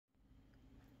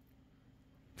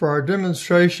For our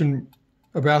demonstration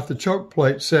about the choke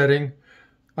plate setting,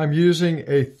 I'm using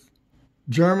a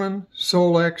German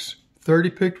Solex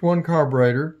 30-picked-1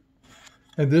 carburetor,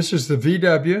 and this is the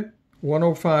VW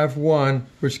 1051,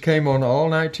 which came on all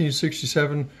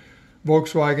 1967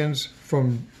 Volkswagens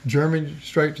from Germany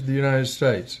straight to the United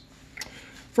States.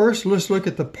 First, let's look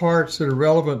at the parts that are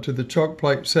relevant to the choke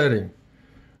plate setting.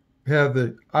 We have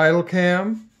the idle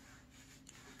cam,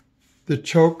 the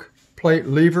choke plate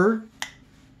lever,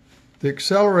 the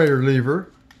accelerator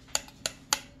lever,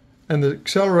 and the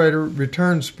accelerator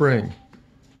return spring.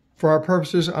 For our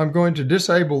purposes, I'm going to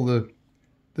disable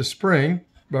the spring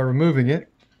by removing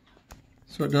it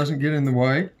so it doesn't get in the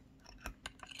way.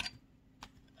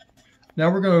 Now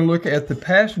we're going to look at the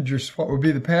passenger, what would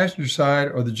be the passenger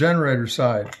side or the generator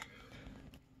side.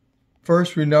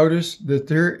 First, we notice that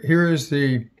here is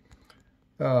the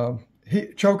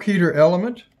choke heater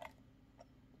element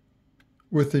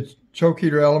with the choke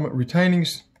heater element retaining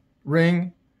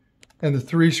ring and the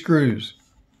 3 screws.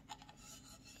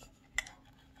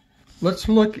 Let's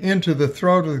look into the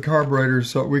throat of the carburetor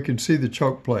so we can see the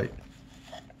choke plate.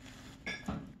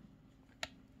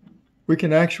 We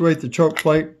can actuate the choke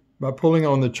plate by pulling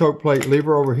on the choke plate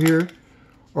lever over here,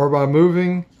 or by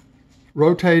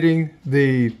rotating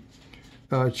the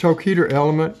choke heater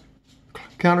element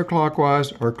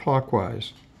counterclockwise or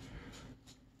clockwise.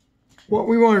 What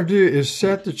we want to do is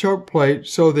set the choke plate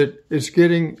so that it's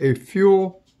getting a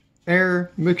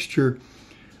fuel-air mixture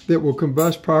that will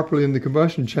combust properly in the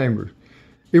combustion chamber.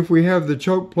 If we have the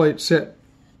choke plate set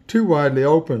too widely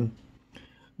open,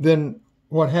 then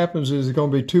what happens is there's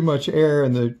going to be too much air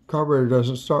and the carburetor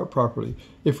doesn't start properly.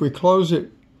 If we close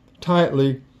it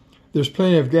tightly, there's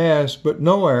plenty of gas but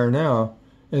no air now,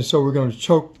 and so we're going to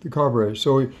choke the carburetor.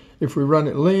 So if we run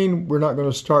it lean, we're not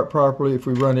going to start properly. If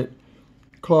we run it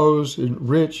closed and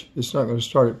rich, it's not going to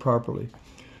start it properly.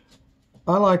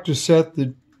 I like to set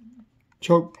the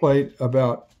choke plate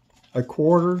about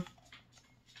 1/4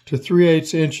 to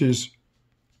 3/8 inches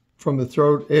from the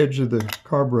throat edge of the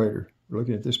carburetor. We're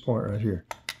looking at this point right here.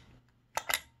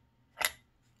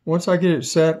 Once I get it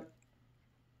set,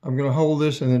 I'm going to hold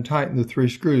this and then tighten the 3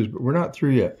 screws, but we're not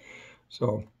through yet.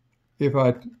 So if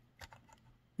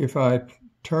I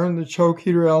turn the choke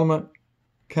heater element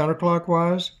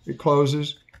counterclockwise, it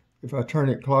closes. If I turn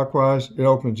it clockwise, it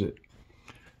opens it.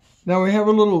 Now we have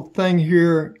a little thing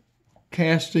here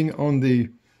casting on the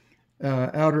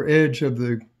outer edge of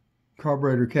the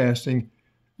carburetor casting.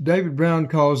 David Brown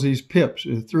calls these pips.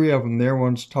 There's 3 of them there.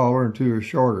 One's taller and 2 are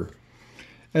shorter.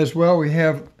 As well, we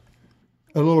have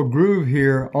a little groove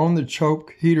here on the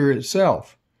choke heater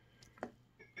itself.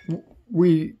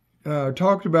 We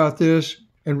talked about this,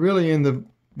 and really in the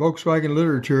Volkswagen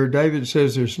literature, David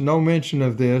says there's no mention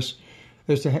of this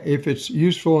as to if it's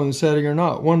useful in the setting or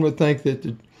not. One would think that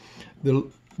the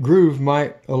groove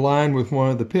might align with one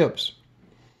of the pips.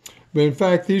 But in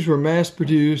fact, these were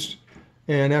mass-produced,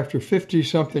 and after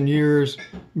 50-something years,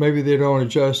 maybe they don't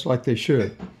adjust like they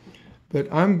should.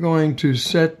 But I'm going to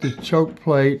set the choke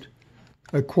plate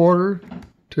 1/4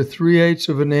 to 3/8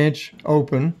 of an inch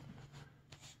open,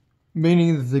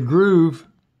 meaning that the groove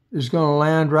is going to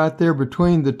land right there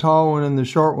between the tall one and the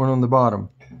short one on the bottom.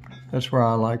 That's where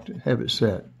I like to have it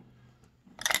set.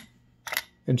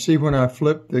 And see, when I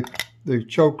flip the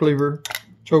choke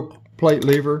plate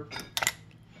lever,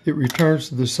 it returns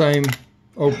to the same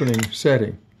opening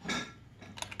setting.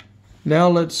 Now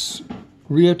let's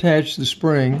reattach the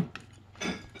spring.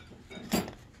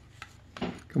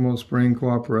 Come on, spring,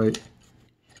 cooperate.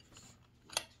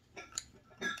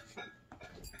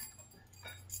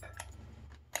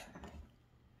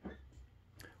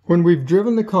 When we've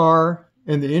driven the car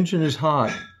and the engine is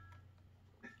hot,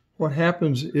 what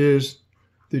happens is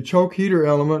the choke heater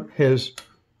element has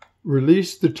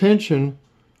released the tension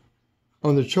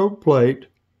on the choke plate.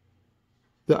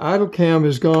 The idle cam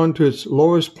has gone to its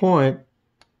lowest point,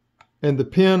 and the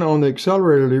pin on the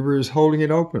accelerator lever is holding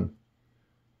it open.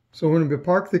 So when we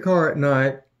park the car at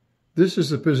night, this is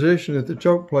the position that the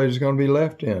choke plate is going to be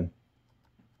left in.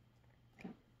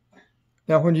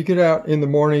 Now, when you get out in the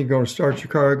morning, you're going to start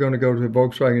your car, going to go to a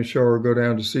Volkswagen show or go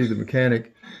down to see the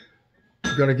mechanic.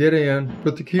 You're going to get in,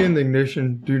 put the key in the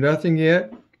ignition, do nothing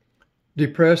yet,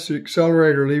 depress the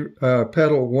accelerator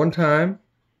pedal 1 time,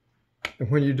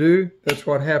 and when you do, that's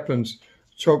what happens.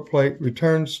 The choke plate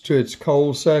returns to its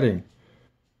cold setting.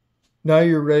 Now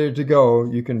you're ready to go.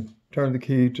 You can turn the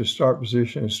key to start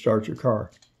position and start your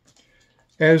car.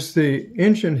 As the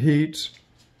engine heats,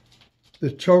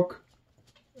 the choke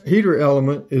heater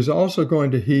element is also going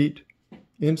to heat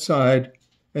inside,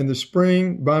 and the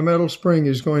spring, bimetal spring,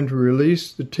 is going to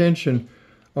release the tension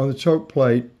on the choke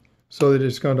plate so that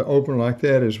it's going to open like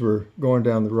that as we're going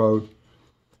down the road.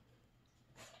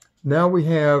 Now we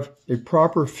have a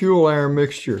proper fuel-air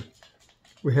mixture.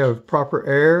 We have proper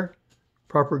air,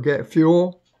 proper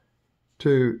fuel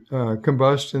to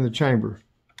combust in the chamber.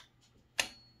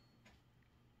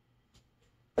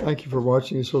 Thank you for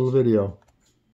watching this little video.